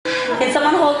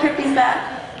that.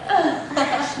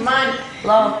 Come on.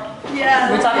 Low. Yeah.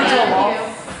 We're talking to a wall.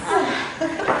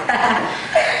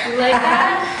 You like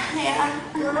that?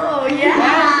 Oh, yeah.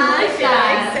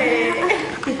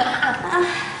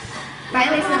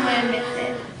 Finally someone admits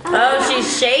it. Oh, she's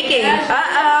shaking.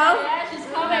 Uh-oh. Yeah, she's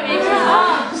coming. Make her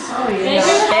come. Make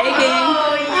her Shaking.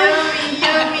 Oh, yummy,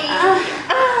 yummy.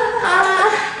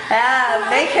 Yeah,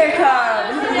 make her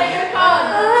come. Make her come.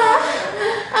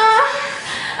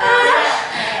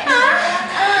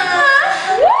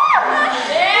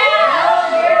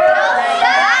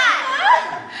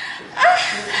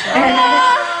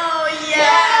 Oh,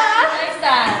 yeah. Like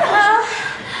that.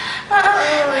 Oh,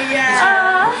 yeah.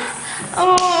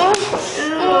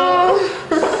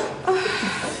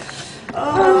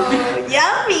 Oh,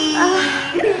 yummy.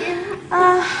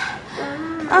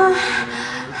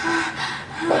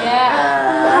 Yeah.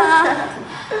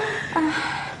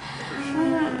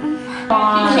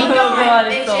 Keep going,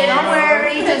 bitches. Don't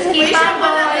worry, just keep on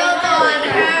going. on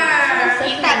her.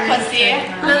 Eat that pussy.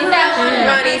 Eat that one.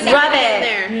 Rub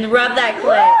it. Rub that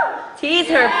clit. Tease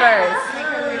her first.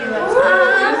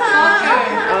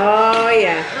 Oh,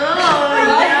 yeah. Oh,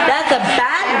 yeah. That's a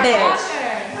bad bitch.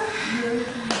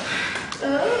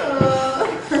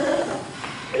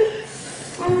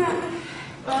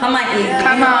 Come on, Evie.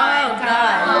 Come on. Come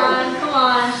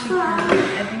on.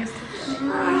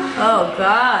 Oh,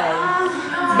 God.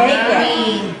 Take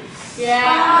it.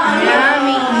 Yeah.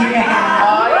 Yummy.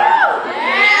 Oh,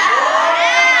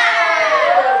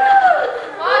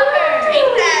 Want her.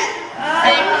 Take that.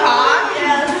 Big cock.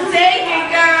 Take it,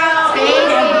 girl. Take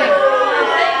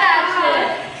that shit.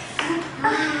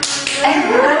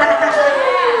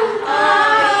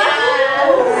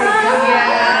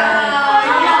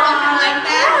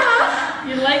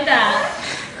 You like that?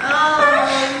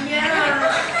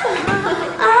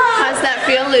 How's that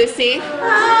feel, Lucy?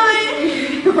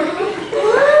 You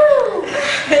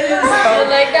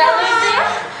like that, Lucy?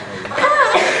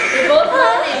 They're both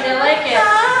funny. They like it.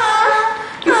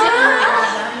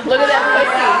 Look at that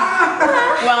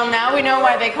pussy. Well, now we know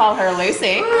why they call her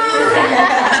Lucy.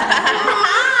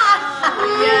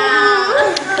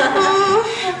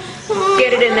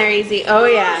 Get it in there easy. Oh,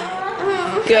 yeah.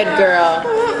 Good girl.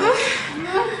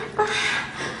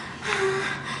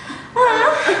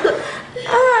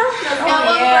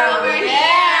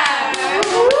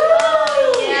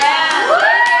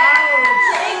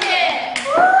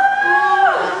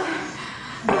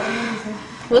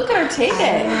 Look at her take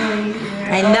it.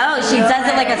 I know, she does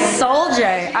it like a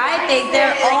soldier. I think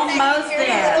they're almost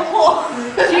there.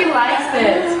 She likes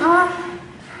it.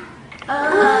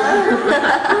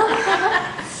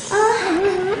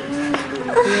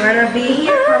 You wanna be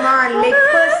here? Come on, lick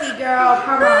pussy, girl.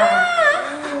 Come on.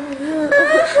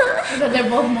 They're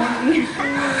both monkey.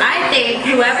 I think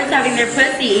whoever's having their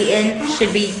pussy eaten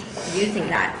should be using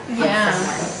that. Yeah. On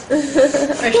someone.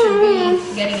 Or should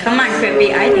be getting it. Come on,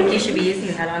 Crippy. I think you should be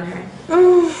using that on her.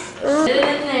 Get it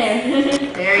in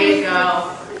there. There you go.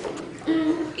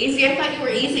 Easy, I thought you were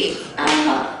easy.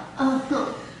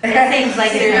 It seems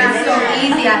like it's Not so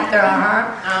easy after all, huh?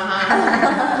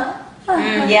 Uh-huh.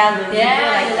 Yeah, Lucy, Yeah, you you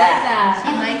like like that. that.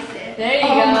 She likes it. There you Oh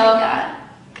go. my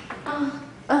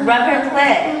god. Rub her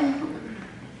clit.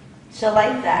 She'll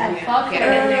like that. Fuck Get her.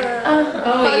 it in there.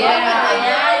 Oh yeah,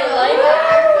 yeah, you like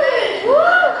that?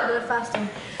 Do it faster.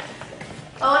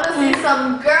 I want to see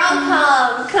some girl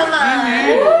come. Come on.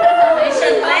 You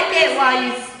should lick it while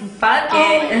you fuck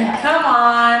it. Come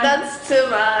on. That's too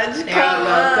much. There Come you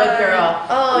go. on. Good girl.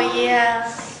 Oh, yeah.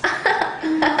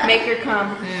 Make her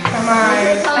come. Come on.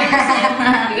 You got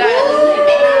it.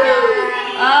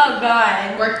 Oh,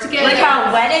 God. Work together. Look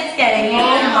how wet it's getting.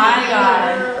 Oh, my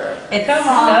God. It's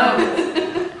soaked.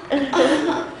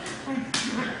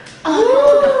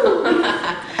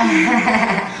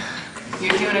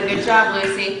 You're doing a good job,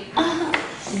 Lucy.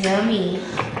 Yummy.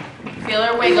 Feel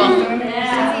her wiggle.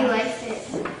 Yeah. He likes it.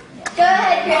 Go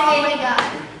ahead, Chrissy. Oh my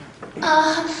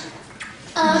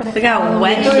god. Look how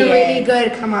wet she Doing really is.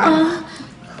 good. Come on.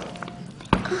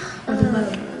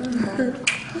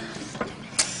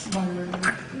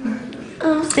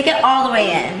 Stick it all the way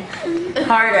in.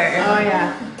 Harder. Oh,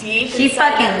 yeah. Deep. She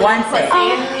fucking wants it.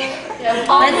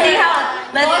 Let's see how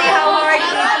hard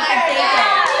you can take it.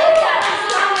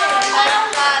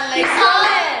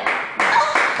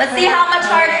 Let's see how much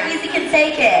harder Easy can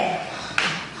take it.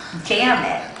 Damn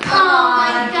it. Oh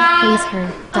my god. Please her.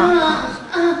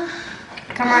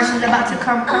 Come on, she's about to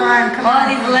come. Come on, come All on.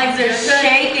 these legs are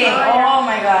shaking. Oh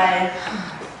my god.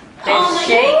 They're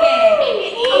shaking.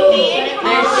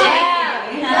 They're shaking.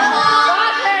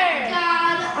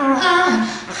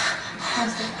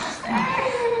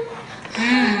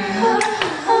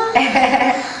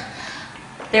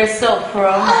 They're so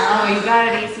pro now. Oh, you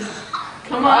got it, Easy.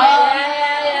 Come on.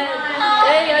 Yeah.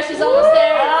 There you go. She's almost there.